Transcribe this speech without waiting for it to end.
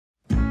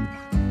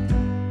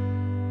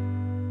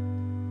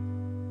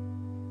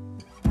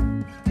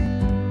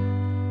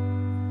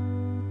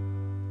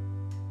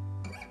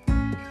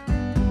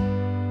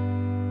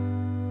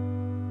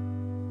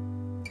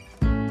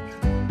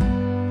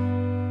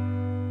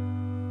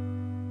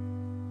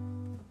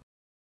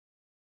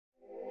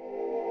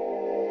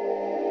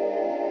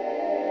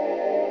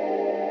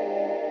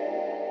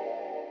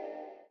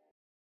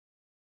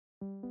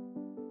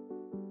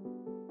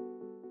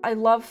I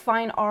love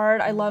fine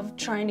art. I love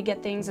trying to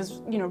get things as,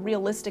 you know,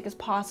 realistic as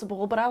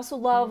possible, but I also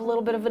love a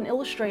little bit of an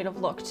illustrative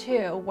look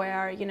too,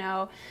 where, you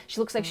know, she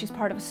looks like she's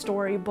part of a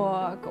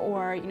storybook,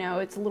 or, you know,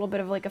 it's a little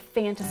bit of like a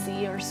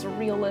fantasy or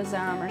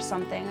surrealism or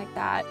something like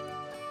that.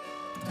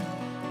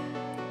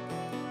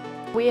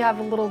 We have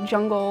a little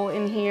jungle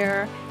in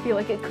here. I feel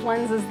like it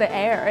cleanses the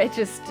air. It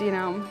just, you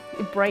know,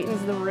 it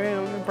brightens the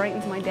room, it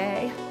brightens my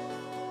day.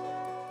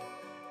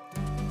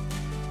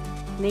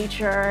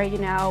 Nature, you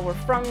know, we're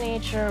from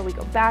nature, we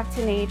go back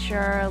to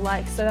nature,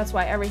 like, so that's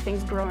why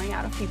everything's growing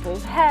out of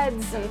people's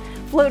heads and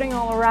floating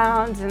all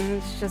around, and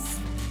it's just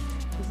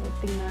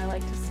a thing that I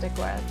like to stick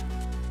with.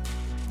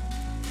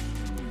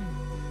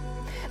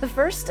 The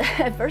first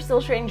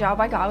illustrating job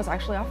I got was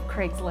actually off of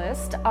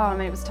Craigslist, and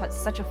it was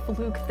such a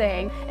fluke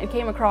thing. And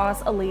came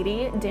across a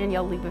lady,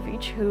 Danielle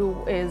Leibovich,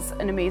 who is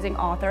an amazing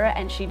author,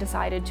 and she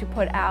decided to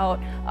put out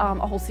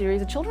a whole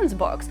series of children's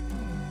books.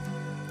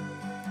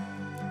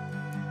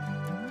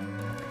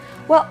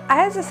 Well,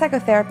 as a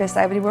psychotherapist,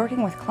 I would be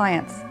working with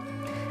clients,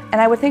 and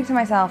I would think to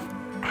myself,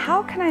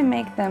 how can I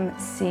make them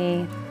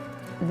see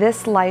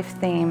this life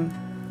theme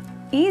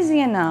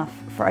easy enough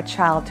for a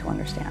child to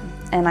understand?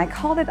 And I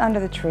called it Under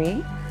the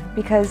Tree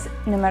because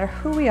no matter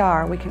who we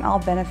are, we can all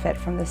benefit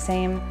from the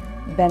same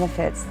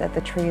benefits that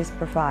the trees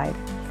provide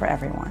for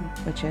everyone,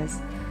 which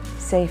is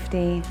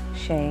safety,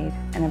 shade,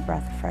 and a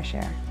breath of fresh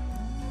air.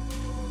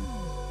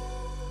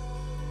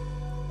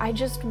 I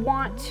just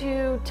want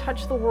to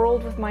touch the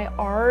world with my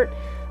art.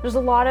 There's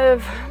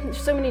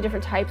so many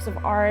different types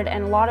of art,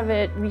 and a lot of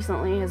it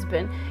recently has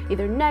been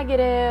either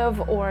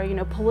negative or, you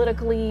know,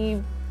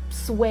 politically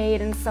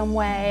swayed in some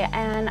way,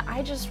 and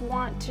I just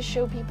want to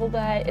show people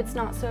that it's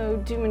not so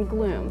doom and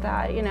gloom,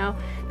 that, you know,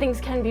 things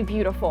can be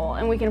beautiful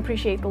and we can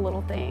appreciate the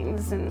little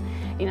things, and,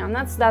 you know, and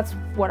that's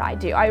what I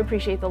do. I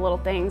appreciate the little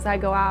things. I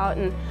go out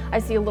and I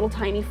see a little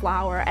tiny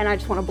flower and I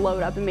just want to blow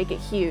it up and make it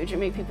huge and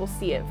make people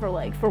see it for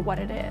what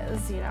it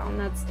is, you know, and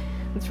that's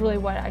really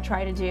what I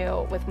try to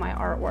do with my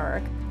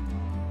artwork.